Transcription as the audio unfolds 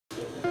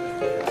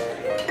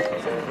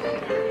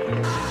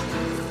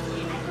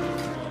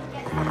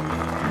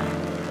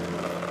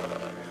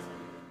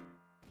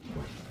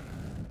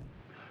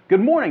Good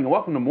morning and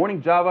welcome to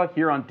Morning Java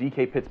here on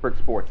DK Pittsburgh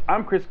Sports.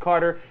 I'm Chris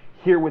Carter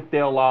here with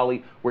Dale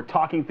Lolley. We're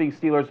talking things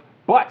Steelers,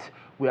 but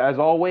as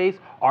always,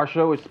 our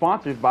show is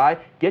sponsored by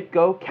Get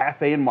Go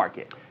Cafe and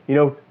Market. You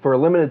know, for a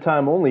limited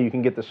time only, you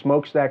can get the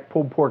smokestack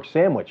pulled pork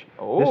sandwich.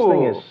 Oh. This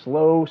thing is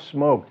slow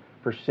smoked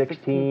for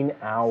 16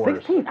 hours.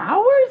 16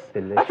 hours?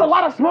 Delicious. That's a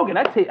lot of smoking.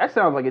 That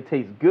sounds like it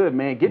tastes good,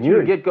 man. Get you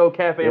to Get Go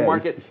Cafe and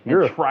Market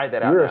and try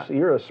that out.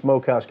 You're a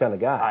smokehouse kind of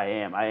guy. I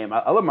am.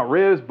 I love my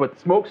ribs, but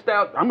smoked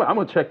stout. I'm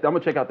gonna check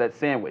out that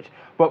sandwich.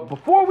 But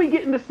before we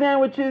get into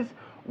sandwiches,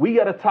 we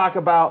got to talk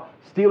about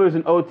Steelers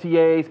and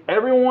OTAs.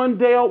 Everyone,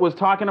 Dale, was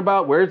talking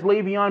about where's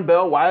Le'Veon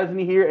Bell? Why isn't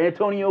he here?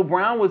 Antonio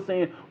Brown was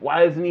saying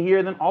why isn't he here?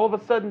 And then all of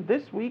a sudden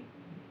this week,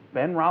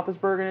 Ben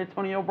Roethlisberger and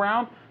Antonio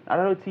Brown. Not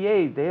at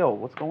OTA. Dale,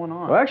 what's going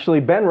on? Well,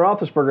 actually, Ben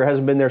Roethlisberger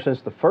hasn't been there since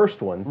the first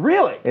one.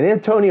 Really? And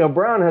Antonio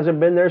Brown hasn't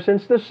been there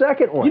since the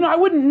second one. You know, I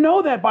wouldn't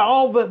know that by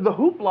all the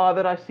hoopla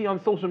that I see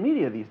on social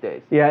media these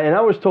days. Yeah, and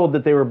I was told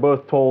that they were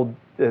both told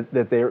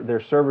that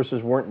their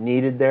services weren't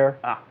needed there.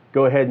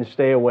 Go ahead and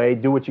stay away.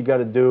 Do what you got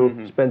to do.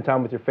 Mm-hmm. Spend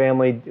time with your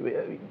family.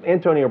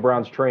 Antonio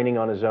Brown's training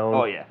on his own.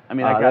 Oh, yeah. I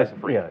mean, that guy's a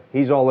freak. Yeah,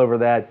 he's all over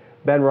that.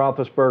 Ben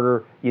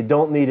Roethlisberger, you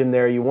don't need him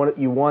there. You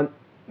want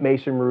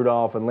Mason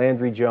Rudolph and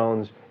Landry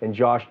Jones and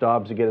Josh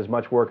Dobbs to get as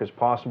much work as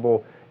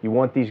possible. You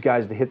want these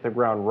guys to hit the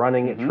ground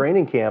running at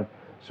training camp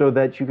so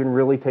that you can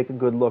really take a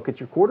good look at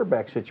your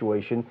quarterback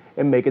situation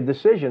and make a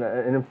decision,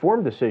 an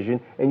informed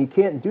decision. And you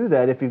can't do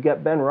that if you've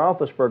got Ben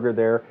Roethlisberger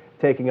there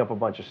taking up a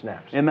bunch of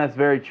snaps. And that's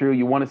very true.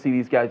 You want to see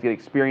these guys get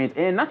experience,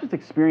 and not just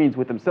experience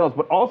with themselves,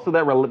 but also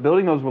that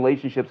building those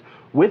relationships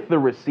with the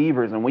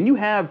receivers. And when you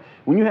have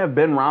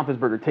Ben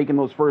Roethlisberger taking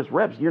those first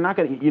reps, you're not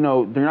going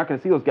to, they're not going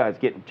to see those guys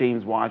get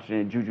James Washington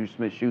and Juju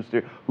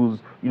Smith-Schuster, who's,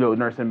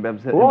 nursing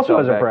himself. Who also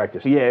hasn't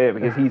practiced. Yeah,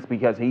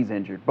 because he's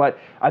injured. But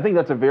I think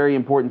that's a very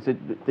important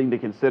thing to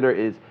consider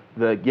is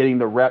getting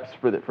the reps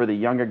for the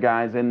younger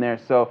guys in there.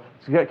 So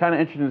it's kind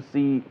of interesting to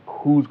see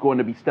who's going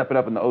to be stepping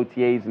up in the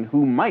OTAs and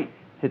who might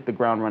hit the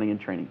ground running in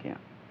training camp.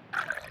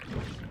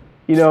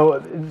 You know,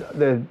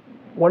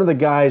 one of the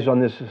guys on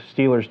this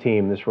Steelers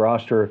team, this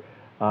roster,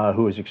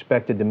 who is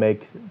expected to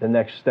make the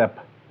next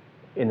step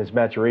in his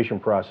maturation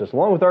process,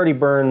 along with Artie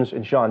Burns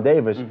and Sean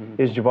Davis,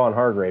 is Javon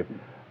Hargrave.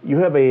 You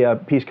have a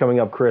piece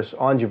coming up, Chris,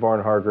 on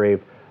Javon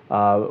Hargrave.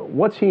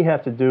 What's he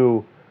have to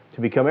do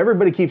to become?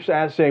 Everybody keeps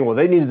saying, well,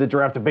 they needed to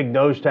draft a big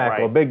nose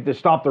tackle, to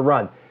stop the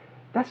run.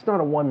 That's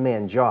not a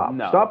one-man job.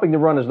 No. Stopping the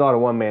run is not a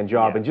one-man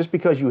job. Yeah. And just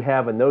because you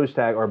have a nose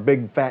tackle or a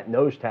big, fat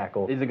nose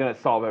tackle... isn't going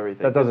to solve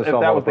everything. That doesn't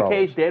solve all the problems. If that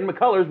was the case, Dan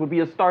McCullers would be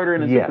a starter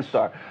and a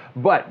superstar.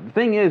 But the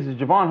thing is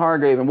Javon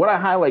Hargrave, and what I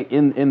highlight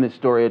in this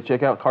story,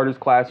 check out Carter's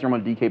Classroom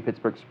on DK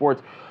Pittsburgh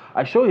Sports,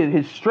 I show you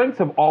his strengths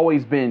have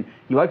always been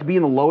he liked to be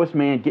in the lowest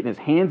man, getting his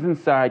hands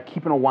inside,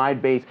 keeping a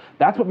wide base.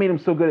 That's what made him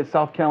so good at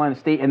South Carolina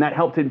State, and that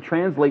helped him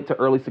translate to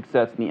early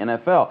success in the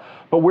NFL.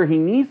 But where he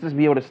needs to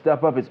be able to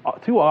step up is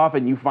too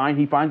often he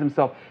finds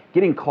himself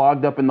getting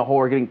clogged up in the hole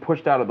or getting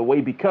pushed out of the way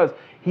because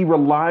he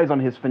relies on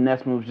his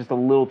finesse moves just a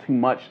little too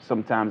much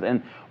sometimes.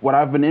 And what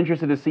I've been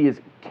interested to see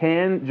is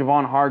can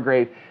Javon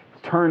Hargrave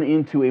turn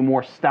into a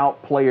more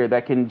stout player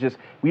that can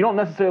we don't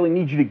necessarily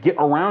need you to get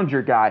around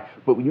your guy,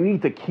 but you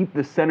need to keep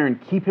the center and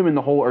keep him in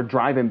the hole or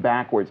drive him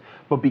backwards.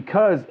 But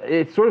because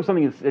it's sort of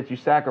something that you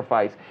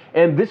sacrifice,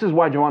 and this is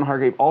why Javon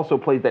Hargrave also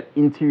plays that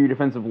interior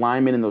defensive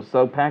lineman in those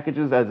sub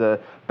packages as a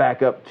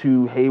backup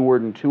to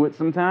Hayward and Tuitt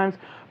sometimes,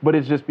 but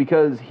it's just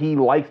because he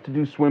likes to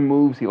do swim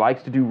moves, he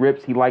likes to do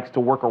rips, he likes to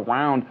work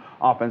around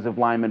offensive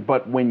linemen.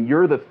 But when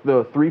you're the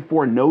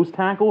 3-4 nose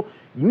tackle,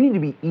 you need to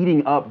be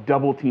eating up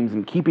double teams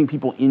and keeping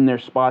people in their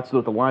spots so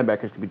that the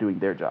linebackers can be doing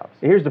their jobs.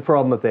 Here's the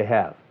problem that they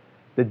have.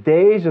 The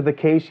days of the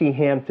Casey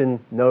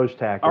Hampton nose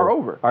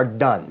tackle are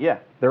done. Yeah.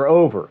 They're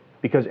over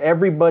because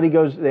everybody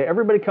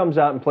comes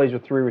out and plays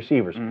with three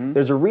receivers.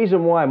 There's a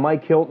reason why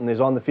Mike Hilton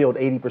is on the field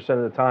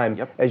 80% of the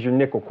time as your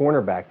nickel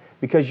cornerback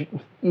because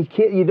you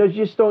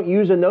just don't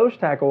use a nose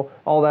tackle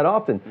all that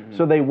often.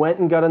 So they went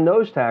and got a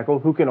nose tackle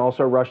who can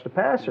also rush the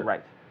passer.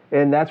 Right.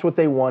 And that's what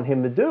they want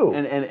him to do.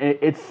 And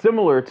it's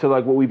similar to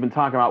like what we've been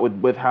talking about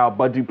with how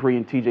Bud Dupree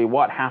and T.J.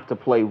 Watt have to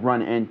play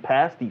run and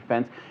pass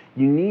defense.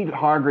 You need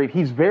Hargrave.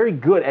 He's very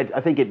good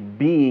at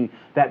being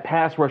that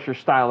pass rusher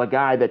style of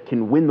guy that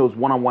can win those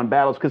one-on-one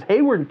battles because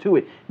Hayward and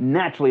Tuitt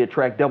naturally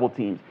attract double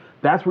teams.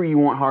 That's where you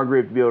want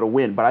Hargrave to be able to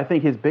win. But I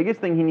think his biggest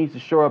thing he needs to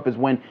show up is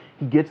when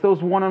he gets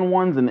those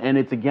one-on-ones and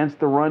it's against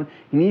the run,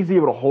 he needs to be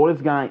able to hold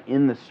his guy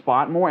in the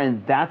spot more,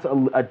 and that's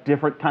a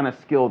different kind of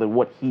skill than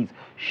what he's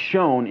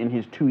shown in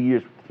his 2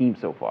 years with the team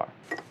so far.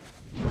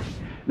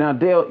 Now,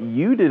 Dale,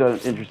 you did an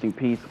interesting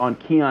piece on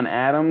Keion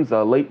Adams,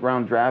 a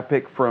late-round draft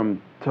pick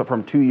from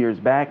 2 years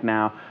back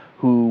now,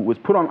 who was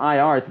put on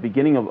IR at the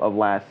beginning of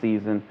last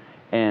season.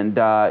 And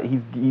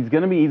he's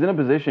in a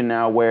position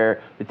now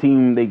where the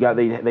team they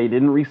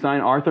didn't re-sign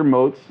Arthur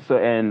Moats,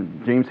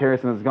 and James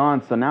Harrison is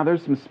gone. So now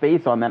there's some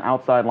space on that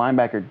outside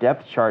linebacker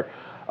depth chart.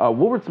 What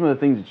were some of the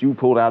things that you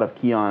pulled out of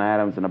Keion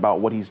Adams and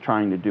about what he's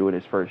trying to do in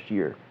his first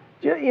year?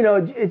 You know,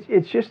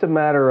 it's just a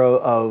matter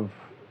of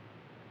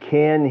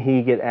can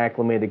he get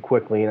acclimated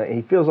quickly? And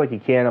he feels like he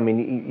can. I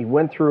mean, he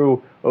went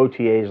through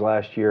OTAs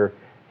last year.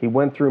 He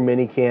went through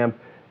minicamp.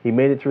 He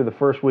made it through the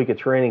first week of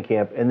training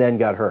camp and then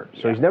got hurt.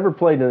 So he's never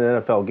played in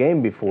an NFL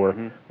game before,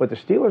 but the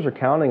Steelers are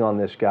counting on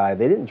this guy.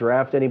 They didn't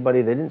draft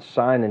anybody. They didn't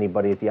sign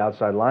anybody at the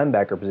outside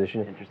linebacker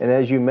position. And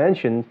as you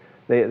mentioned,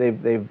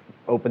 they've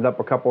opened up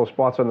a couple of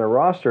spots on their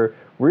roster.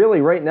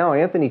 Really, right now,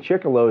 Anthony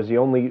Chickillo is the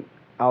only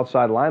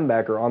outside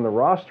linebacker on the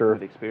roster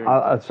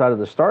outside of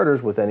the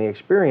starters with any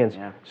experience.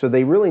 So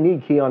they really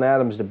need Keion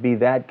Adams to be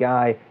that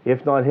guy.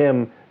 If not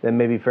him, then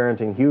maybe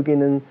Farrington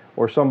Huguenin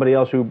or somebody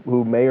else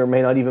who may or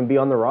may not even be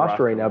on the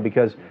roster right now,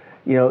 because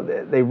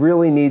they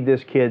really need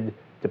this kid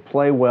to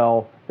play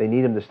well. They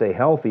need him to stay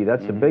healthy.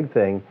 That's the big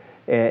thing.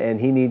 And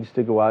he needs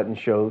to go out and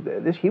show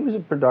this. He was a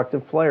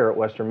productive player at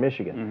Western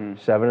Michigan.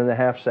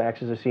 7.5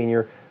 sacks as a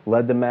senior,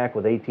 led the MAC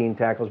with 18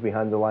 tackles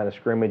behind the line of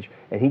scrimmage,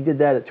 and he did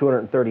that at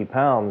 230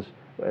 pounds.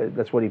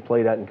 That's what he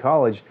played at in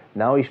college.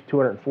 Now he's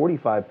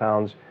 245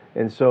 pounds,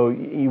 and so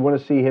you want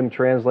to see him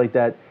translate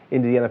that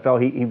into the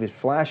NFL. He was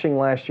flashing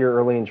last year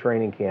early in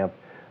training camp,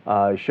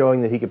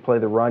 showing that he could play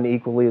the run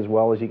equally as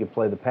well as he could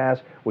play the pass,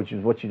 which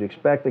is what you'd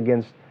expect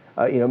against,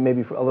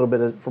 maybe a little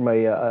bit from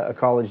a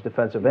college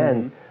defensive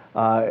end.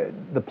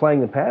 The playing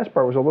the pass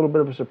part was a little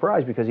bit of a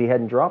surprise because he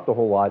hadn't dropped a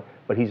whole lot,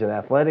 but he's an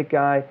athletic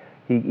guy.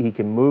 He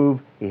can move.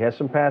 He has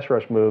some pass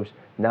rush moves.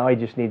 Now he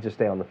just needs to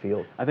stay on the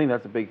field. I think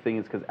that's the big thing,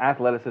 is because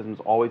athleticism is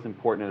always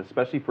important, and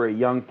especially for a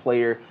young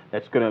player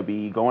that's going to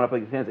be going up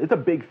against. It's a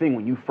big thing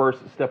when you first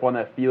step on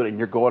that field and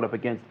you're going up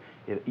against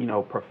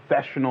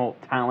professional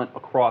talent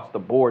across the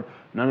board.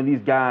 None of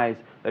these guys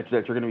that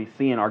you're going to be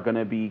seeing are going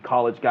to be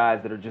college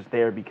guys that are just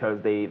there because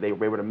they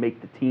were able to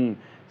make the team.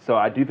 So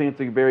I do think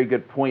it's a very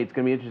good point. It's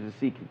going to be interesting to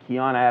see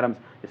Keion Adams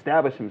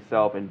establish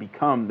himself and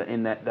become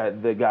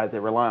the guy they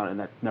rely on in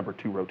that number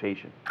 2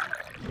 rotation.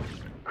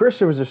 Chris,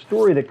 there was a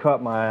story that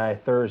caught my eye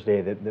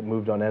Thursday that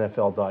moved on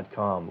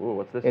NFL.com. Ooh,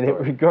 what's this and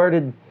story? It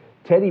regarded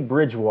Teddy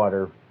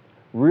Bridgewater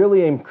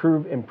really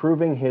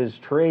improving his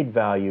trade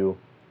value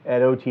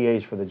at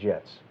OTAs for the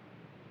Jets.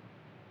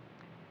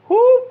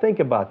 Who? Think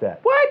about that.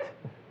 What?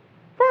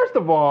 First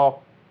of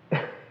all,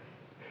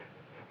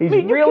 he's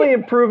really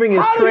improving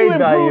his trade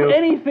value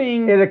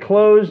in a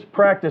closed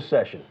practice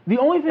session. The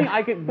only thing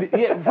I could,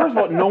 first of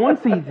all, no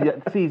one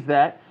sees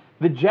that.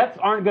 The Jets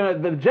aren't gonna.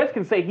 The Jets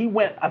can say he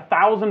went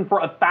 1,000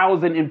 for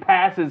 1,000 in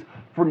passes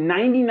for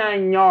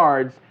 99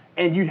 yards,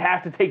 and you'd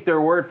have to take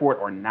their word for it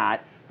or not,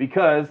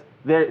 because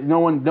no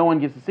one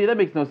gets to see it. That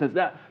makes no sense.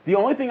 The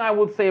only thing I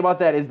would say about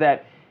that is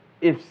that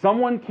if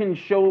someone can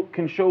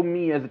show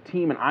me as a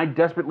team, and I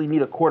desperately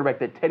need a quarterback,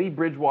 that Teddy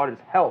Bridgewater's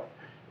health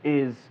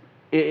is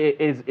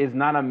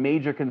not a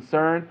major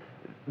concern,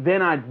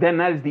 then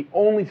that is the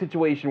only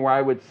situation where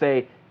I would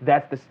say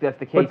that's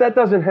the case. But that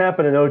doesn't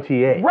happen in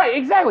OTA. Right,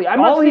 exactly.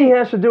 All he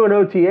has to do in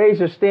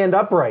OTAs is stand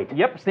upright.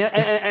 Yep,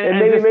 and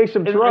maybe make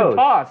some throws. And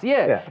toss,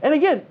 yeah. And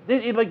again,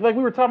 like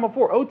we were talking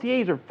before,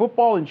 OTAs are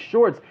football in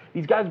shorts.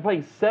 These guys are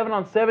playing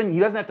 7-on-7. He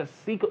doesn't have to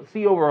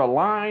see over a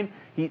line.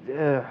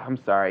 I'm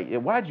sorry.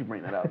 Why'd you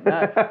bring that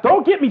up?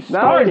 Don't get me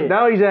started.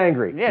 Now he's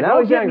angry. Yeah,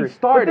 now he's angry.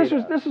 But this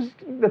is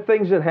the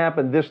things that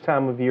happen this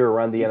time of year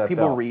around the NFL.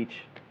 People reach.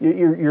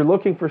 You're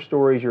looking for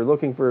stories. You're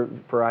looking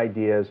for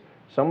ideas.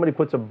 Somebody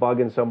puts a bug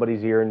in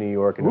somebody's ear in New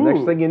York, and the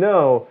next thing you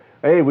know,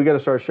 hey, we got to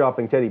start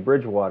shopping Teddy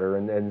Bridgewater,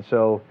 and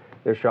so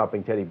they're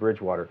shopping Teddy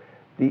Bridgewater.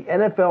 The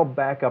NFL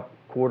backup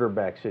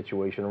quarterback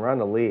situation around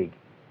the league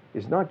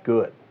is not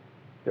good.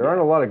 There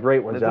aren't a lot of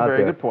great ones out there. That's a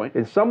very good point.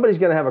 And somebody's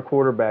going to have a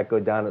quarterback go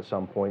down at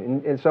some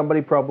point, and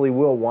somebody probably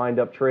will wind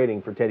up trading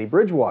for Teddy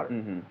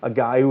Bridgewater, a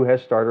guy who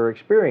has starter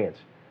experience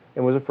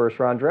and was a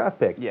first-round draft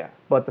pick. Yeah.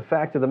 But the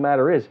fact of the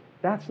matter is,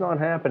 that's not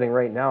happening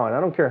right now, and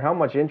I don't care how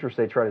much interest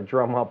they try to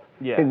drum up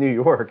in New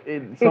York.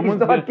 He's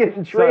not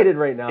getting traded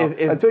right now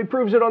until he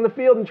proves it on the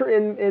field in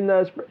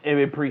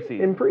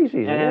preseason. In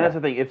preseason, and that's the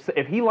thing.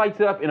 If he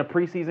lights it up in a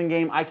preseason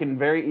game, I can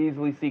very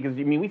easily see, because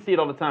we see it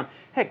all the time.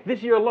 Heck,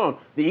 this year alone,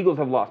 the Eagles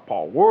have lost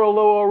Paul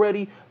Warlow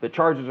already. The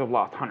Chargers have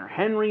lost Hunter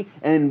Henry,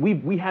 and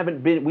we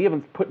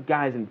haven't put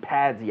guys in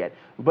pads yet.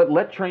 But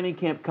let training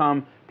camp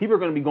come. People are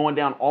going to be going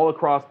down all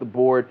across the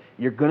board.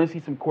 You're going to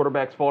see some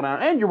quarterbacks fall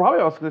down, and you're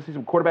probably also going to see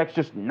some quarterbacks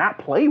just not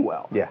play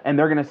well. Yeah. And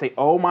they're going to say,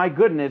 "Oh my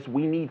goodness,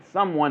 we need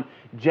someone."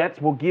 Jets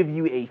will give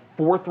you a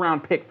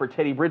 4th-round pick for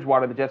Teddy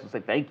Bridgewater. The Jets will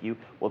say, "Thank you.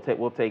 We'll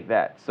take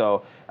that."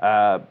 So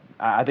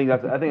I think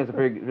that's a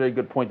very very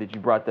good point that you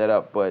brought that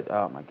up. But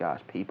oh my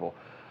gosh, people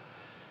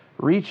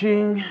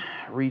reaching.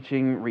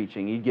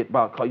 You get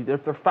about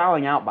they're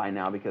fouling out by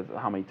now because of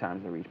how many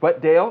times they reach.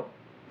 But Dale,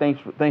 Thanks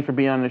for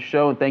being on the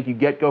show, and thank you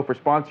GetGo for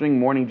sponsoring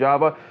Morning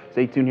Java.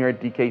 Stay tuned here at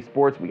DK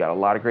Sports. We got a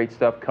lot of great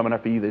stuff coming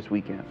up for you this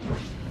weekend.